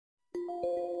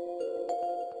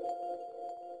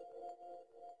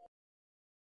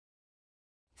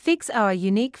Figs are a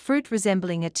unique fruit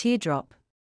resembling a teardrop.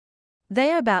 They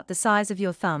are about the size of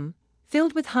your thumb,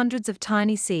 filled with hundreds of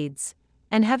tiny seeds,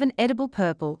 and have an edible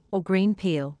purple or green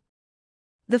peel.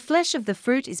 The flesh of the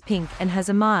fruit is pink and has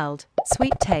a mild,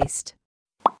 sweet taste.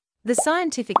 The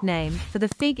scientific name for the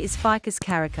fig is Ficus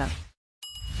carica.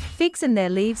 Figs and their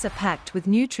leaves are packed with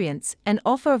nutrients and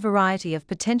offer a variety of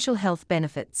potential health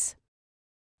benefits.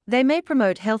 They may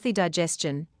promote healthy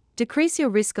digestion, decrease your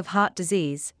risk of heart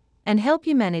disease, and help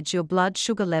you manage your blood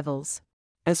sugar levels.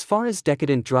 As far as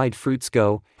decadent dried fruits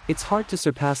go, it's hard to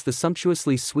surpass the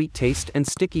sumptuously sweet taste and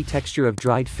sticky texture of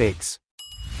dried figs.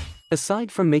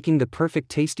 Aside from making the perfect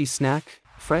tasty snack,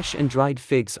 fresh and dried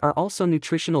figs are also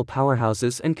nutritional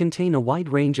powerhouses and contain a wide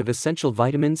range of essential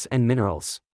vitamins and minerals.